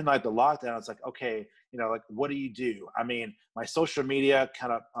 because during like the lockdown, it's like, okay, like, what do you do? I mean, my social media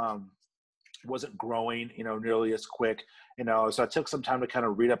kind of wasn't growing, nearly as quick, so I took some time to kind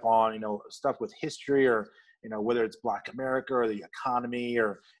of read up on, stuff with history, or, whether it's Black America or the economy,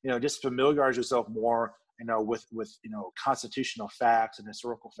 or, just familiarize yourself more, with constitutional facts and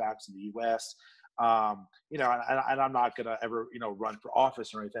historical facts in the U.S. And I'm not going to ever, run for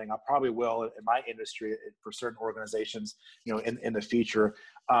office or anything. I probably will in my industry for certain organizations, in the future.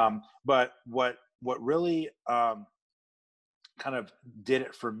 But what really kind of did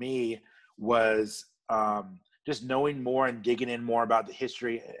it for me was just knowing more and digging in more about the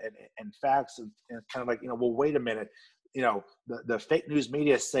history and facts, and kind of like, well, wait a minute, the fake news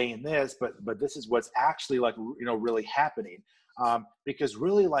media is saying this, but this is what's actually like, really happening. Because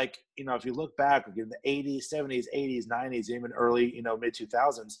really, like, if you look back in the 80s, 70s, 80s, 90s, even early, mid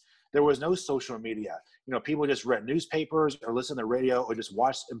 2000s, there was no social media. People just read newspapers or listened to the radio or just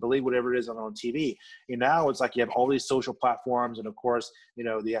watched and believe whatever it is on TV. Now it's like you have all these social platforms, and of course,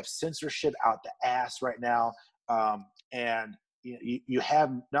 they have censorship out the ass right now. And you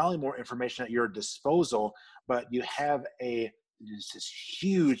have not only more information at your disposal, but you have this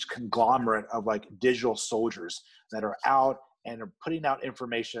huge conglomerate of like digital soldiers that are out and are putting out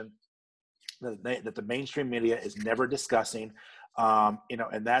information that the mainstream media is never discussing.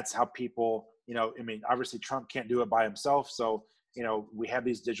 And that's how people, I mean, obviously Trump can't do it by himself. So, we have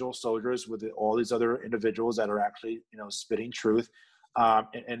these digital soldiers with all these other individuals that are actually, spitting truth. And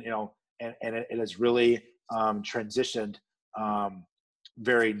it has really transitioned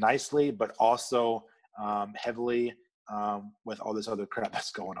very nicely, but also heavily with all this other crap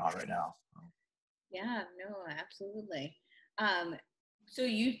that's going on right now. Yeah, no, absolutely. So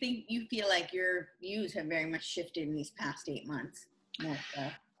you feel like your views have very much shifted in these past 8 months? More so.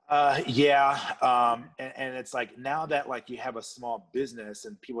 Yeah. And it's like, now that like you have a small business,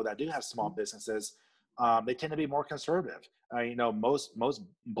 and people that do have small businesses, they tend to be more conservative. Most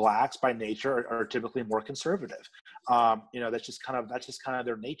Blacks by nature are typically more conservative. That's just kind of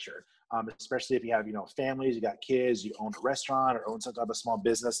their nature. Especially if you have, families, you got kids, you own a restaurant or own some type of small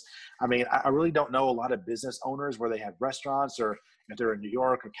business. I mean, I really don't know a lot of business owners where they have restaurants, or if they're in New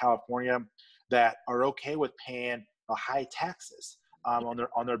York or California, that are okay with paying high taxes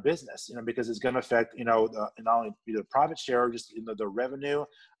on their business, because it's going to affect, not only the profit share, just the revenue.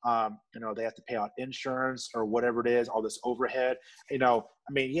 They have to pay out insurance or whatever it is, all this overhead. I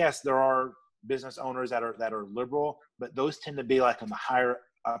mean, yes, there are business owners that are liberal, but those tend to be like in the higher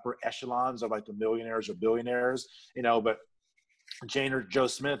upper echelons of like the millionaires or billionaires. But Jane or Joe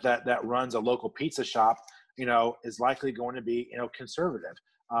Smith that runs a local pizza shop, is likely going to be conservative,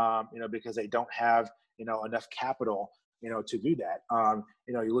 because they don't have enough capital to do that.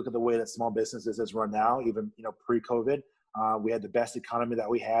 You look at the way that small businesses is run now, even pre-COVID, we had the best economy that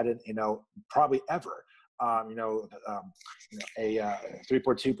we had in probably ever. A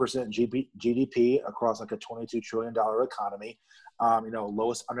 3.2% GDP across like a $22 trillion economy.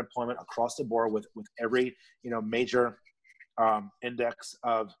 Lowest unemployment across the board with every major index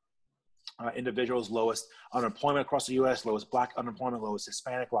of individuals, lowest unemployment across the U.S., lowest Black unemployment, lowest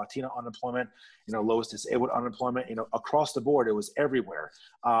Hispanic, Latino unemployment, lowest disabled unemployment, across the board. It was everywhere.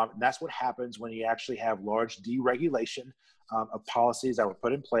 That's what happens when you actually have large deregulation of policies that were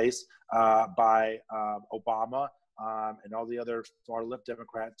put in place by Obama and all the other far left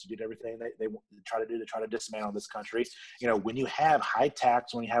Democrats who did everything they try to do to try to dismantle this country. When you have high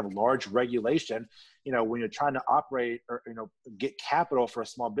tax, when you have large regulation, when you're trying to operate or, get capital for a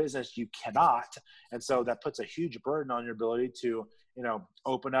small business, you cannot. And so that puts a huge burden on your ability to,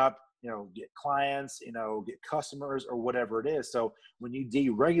 open up, get clients, get customers or whatever it is. So when you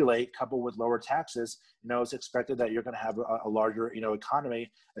deregulate coupled with lower taxes, it's expected that you're going to have a larger,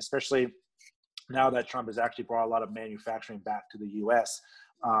 economy, especially now that Trump has actually brought a lot of manufacturing back to the U.S.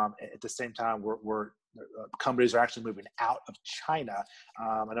 At the same time, companies are actually moving out of China.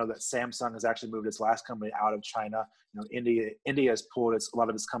 I know that Samsung has actually moved its last company out of China. India has pulled a lot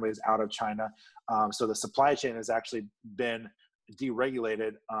of its companies out of China. So the supply chain has actually been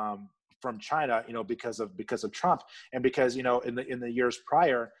deregulated from China, because of Trump, and because in the years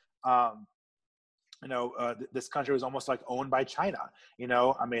prior. This country was almost like owned by China. They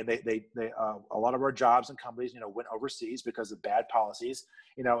a lot of our jobs and companies, went overseas because of bad policies.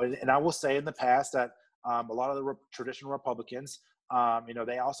 And I will say in the past that a lot of the traditional Republicans,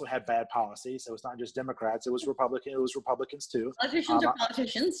 they also had bad policies. So it's not just Democrats; it was Republicans too. Politicians are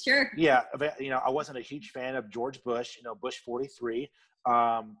politicians, sure. Yeah, I wasn't a huge fan of George Bush. Bush 43.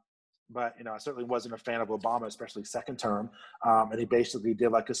 But I certainly wasn't a fan of Obama, especially second term. And he basically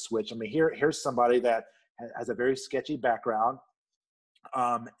did like a switch. Here's somebody that has a very sketchy background,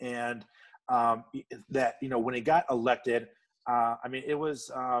 and that when he got elected,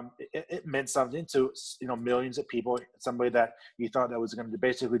 it meant something to millions of people. Somebody that you thought that was going to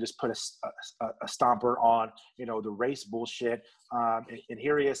basically just put a stomper on the race bullshit. And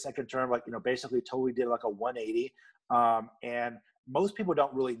here he is, second term, basically totally did like a 180. And most people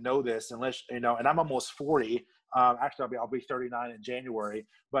don't really know this unless, and I'm almost 40. Actually, I'll be 39 in January.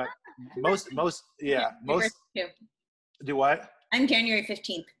 But most do what? I'm January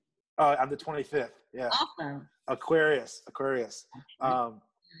 15th. I'm the 25th. Yeah. Awesome. Aquarius.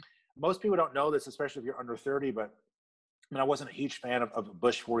 Most people don't know this, especially if you're under 30. But I wasn't a huge fan of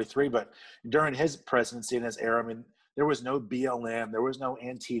Bush 43. But during his presidency and his era, there was no BLM, there was no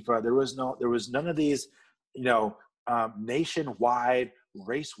Antifa, there was none of these, nationwide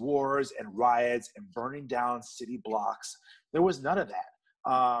race wars and riots and burning down city blocks. There was none of that.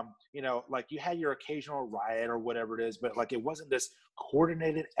 You had your occasional riot or whatever it is, but it wasn't this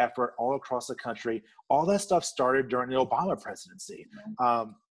coordinated effort all across the country. All that stuff started during the Obama presidency.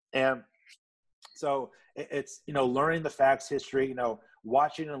 And so it's, learning the facts, history,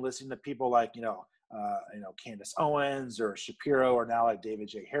 watching and listening to people like, Candace Owens or Shapiro, or now like David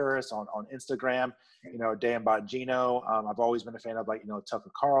J. Harris on Instagram, Dan Bongino. I've always been a fan of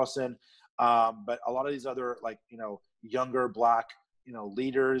Tucker Carlson. But a lot of these other younger Black,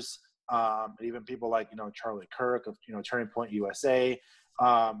 leaders, and even people like, Charlie Kirk of, Turning Point USA.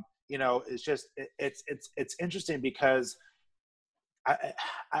 It's just, it's interesting because I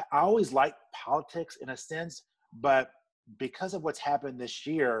always like politics in a sense, but because of what's happened this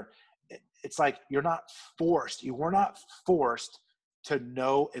year, it's like you were not forced to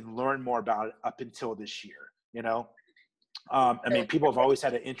know and learn more about it up until this year. People have always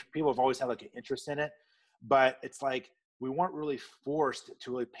had an interest in it, but it's like we weren't really forced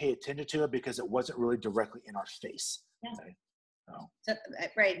to really pay attention to it because it wasn't really directly in our face. Yeah. So,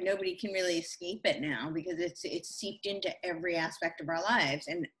 right. Nobody can really escape it now because it's seeped into every aspect of our lives,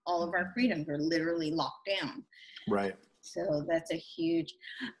 and all of our freedoms are literally locked down. Right. So that's a huge,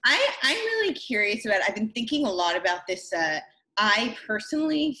 I'm really curious about, I've been thinking a lot about this. I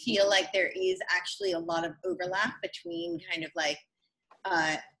personally feel like there is actually a lot of overlap between kind of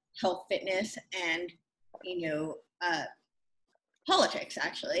health, fitness, and, politics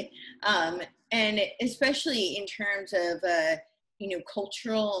actually. And especially in terms of,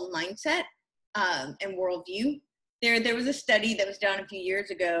 cultural mindset, and worldview. There was a study that was done a few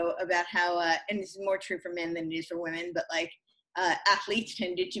years ago about how, and this is more true for men than it is for women, but athletes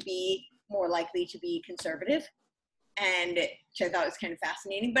tended to be more likely to be conservative, and which I thought was kind of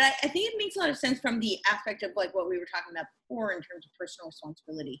fascinating. But I think it makes a lot of sense from the aspect of what we were talking about before in terms of personal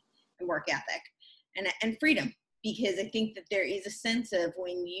responsibility and work ethic and freedom, because I think that there is a sense of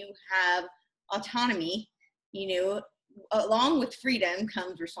when you have autonomy, along with freedom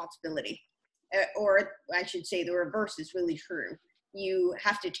comes responsibility. Or I should say the reverse is really true. You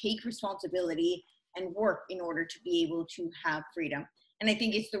have to take responsibility and work in order to be able to have freedom. And I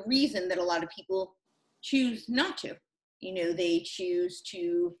think it's the reason that a lot of people choose not to. They choose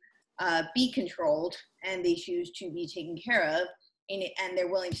to be controlled, and they choose to be taken care of, and they're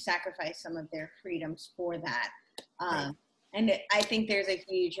willing to sacrifice some of their freedoms for that. And I think there's a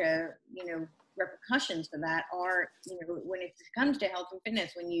huge, repercussions for that are, when it comes to health and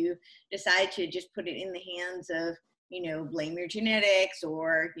fitness, when you decide to just put it in the hands of blame your genetics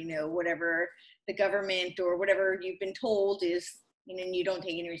or, whatever the government or whatever you've been told is, and you don't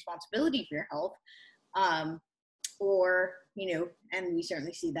take any responsibility for your health. Or, and we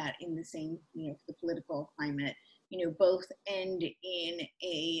certainly see that in the same, the political climate, both end in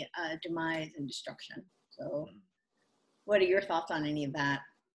a demise and destruction. So what are your thoughts on any of that?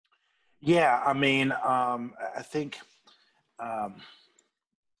 Yeah, I mean, I think,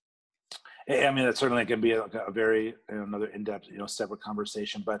 it certainly can be a very, another in-depth, separate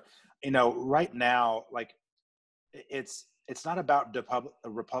conversation, but, right now, like it's not about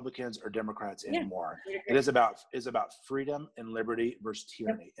Republicans or Democrats anymore. Yeah. It is about freedom and liberty versus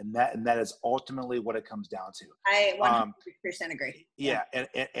tyranny. Yep. And that is ultimately what it comes down to. I 100% agree. Yeah.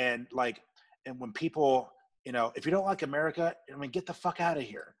 And when people, if you don't like America, get the fuck out of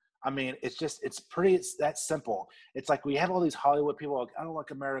here. It's that simple. It's like we have all these Hollywood people like, I don't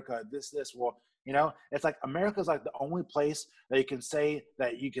like America, this. Well, it's like America's like the only place that you can say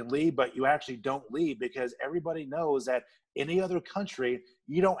that you can leave, but you actually don't leave, because everybody knows that any other country,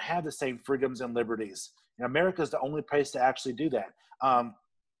 you don't have the same freedoms and liberties. America is the only place to actually do that. And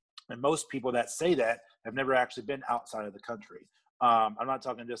most people that say that have never actually been outside of the country. I'm not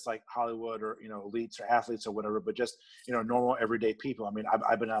talking just like Hollywood or, elites or athletes or whatever, but just, normal everyday people.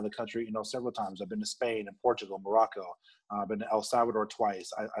 I've been out of the country, several times. I've been to Spain and Portugal, Morocco. I've been to El Salvador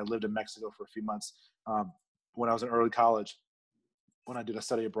twice. I lived in Mexico for a few months when I was in early college, when I did a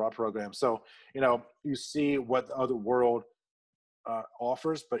study abroad program. So, you see what the other world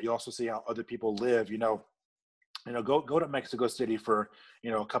offers, but you also see how other people live. Go to Mexico City for,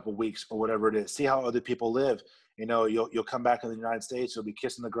 a couple of weeks or whatever it is. See how other people live. You'll come back in the United States, you'll be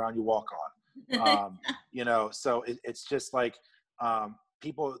kissing the ground you walk on. So it's just like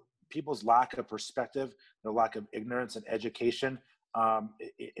people's lack of perspective, their lack of ignorance and education.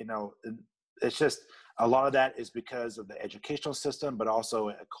 It's just a lot of that is because of the educational system, but also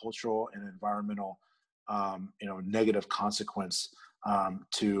a cultural and environmental, negative consequence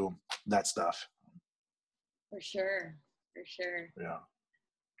to that stuff. For sure. Yeah.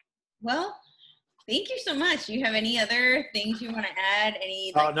 Well, thank you so much. Do you have any other things you want to add?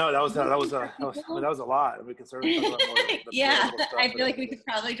 No, that was a lot. We can certainly talk about more. Yeah, stuff, I feel like we could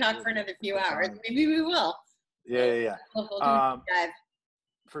probably talk for another few hours. Maybe we will. Yeah. We'll do a dive.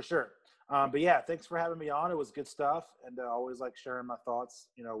 For sure. But yeah, thanks for having me on. It was good stuff, and I always like sharing my thoughts,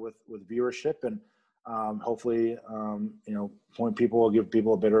 with viewership, and hopefully, point people, give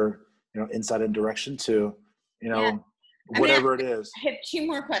people a better, insight and direction to, whatever it is. I have two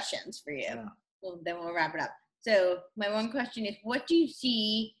more questions for you. Yeah. Then we'll wrap it up. So my one question is, what do you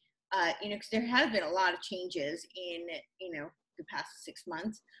see, because there has been a lot of changes in, the past 6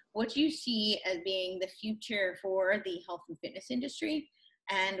 months. What do you see as being the future for the health and fitness industry?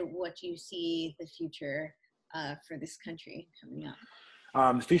 And what do you see the future for this country coming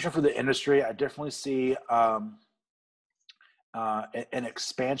up? The future for the industry, I definitely see an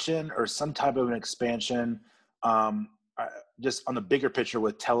expansion, or some type of an expansion, just on the bigger picture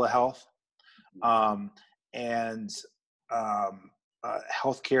with telehealth, and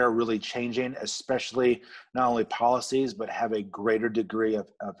healthcare really changing, especially not only policies, but have a greater degree of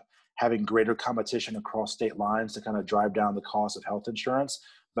having greater competition across state lines to kind of drive down the cost of health insurance,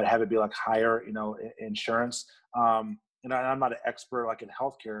 but have it be like higher, insurance. I'm not an expert like in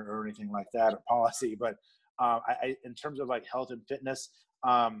healthcare or anything like that, or policy, but I in terms of like health and fitness,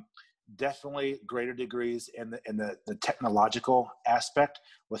 definitely greater degrees in the technological aspect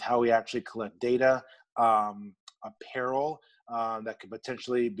with how we actually collect data, apparel that could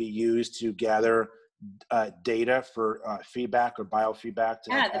potentially be used to gather data for feedback or biofeedback.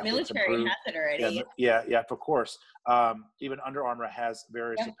 The military has it already. Yeah, of course. Even Under Armour has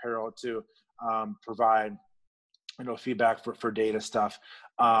various apparel to provide, feedback for data stuff.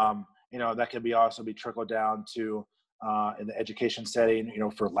 That can also be trickled down to in the education setting,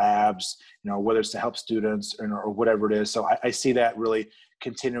 for labs, whether it's to help students or whatever it is. So I see that really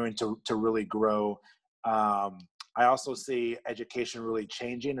continuing to really grow. I also see education really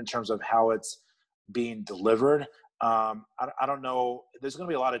changing in terms of how it's being delivered. I don't know. There's going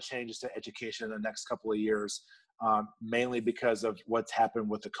to be a lot of changes to education in the next couple of years, mainly because of what's happened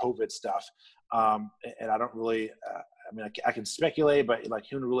with the COVID stuff. And I don't really, I can speculate, but like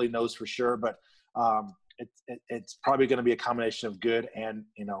who really knows for sure. But it's probably going to be a combination of good and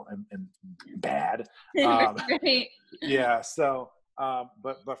bad. Right. Yeah. So,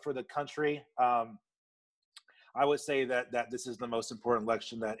 but for the country, I would say that this is the most important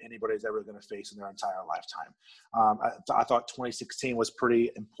election that anybody's ever going to face in their entire lifetime. I thought 2016 was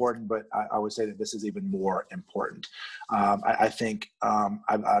pretty important, but I would say that this is even more important. I think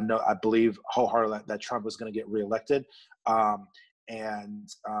I believe wholeheartedly that Trump is going to get reelected, but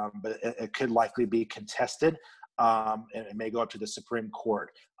it could likely be contested. And it may go up to the Supreme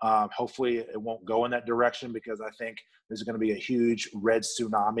Court. Hopefully it won't go in that direction, because I think there's going to be a huge red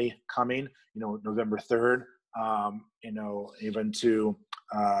tsunami coming, November 3rd, even to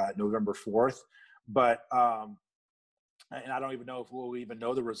November 4th. But, and I don't even know if we'll even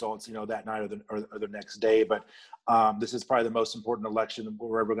know the results, that night or the next day. But this is probably the most important election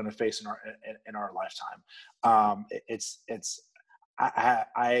we're ever going to face in our lifetime.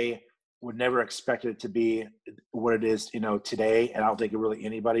 I would never expect it to be what it is, today. And I don't think really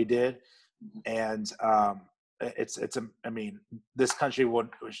anybody did. And this country would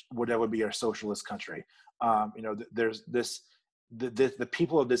never be a socialist country. There's the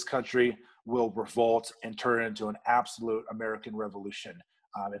people of this country will revolt and turn it into an absolute American revolution.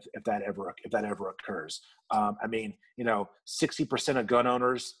 If that ever occurs. 60% of gun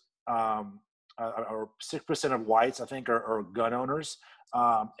owners, or 6% of whites, I think, are gun owners.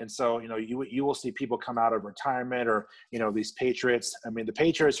 And so, you will see people come out of retirement, or, these patriots. The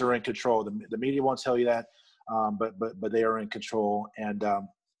patriots are in control. The media won't tell you that, but they are in control. And,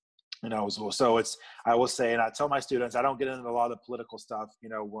 so I will say, and I tell my students, I don't get into a lot of the political stuff,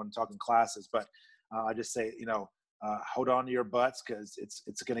 when I'm talking classes, but I just say, hold on to your butts, because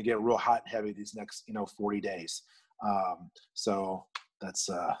it's going to get real hot and heavy these next, 40 days. So that's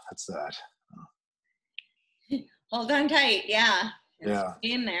that. Hold on tight. Yeah. Yeah.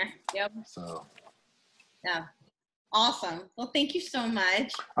 Being there. Yep. So. Yeah. Awesome. Well, thank you so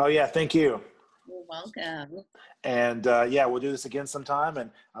much. Oh yeah. Thank you. You're welcome. And we'll do this again sometime.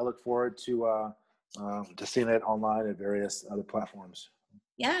 And I look forward to seeing it online at various other platforms.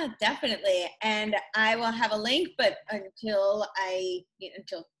 Yeah, definitely. And I will have a link, but until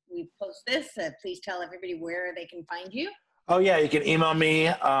we post this, please tell everybody where they can find you. Oh, yeah. You can email me,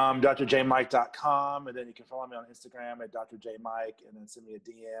 drjmike.com, and then you can follow me on Instagram at drjmike, and then send me a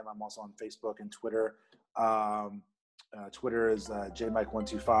DM. I'm also on Facebook and Twitter. Twitter is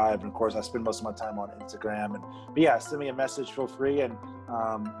jmike125, and of course, I spend most of my time on Instagram. But send me a message, feel free, and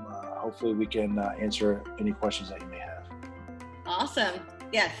hopefully we can answer any questions that you may have. Awesome.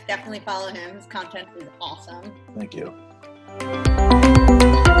 Yes, definitely follow him. His content is awesome. Thank you.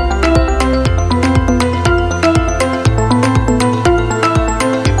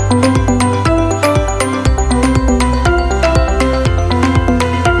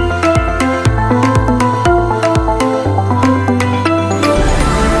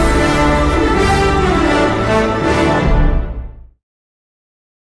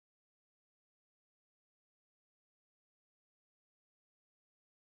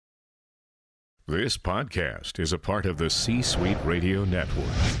 This podcast is a part of the C-Suite Radio Network.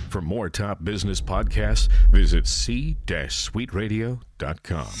 For more top business podcasts, visit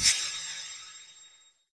c-suiteradio.com.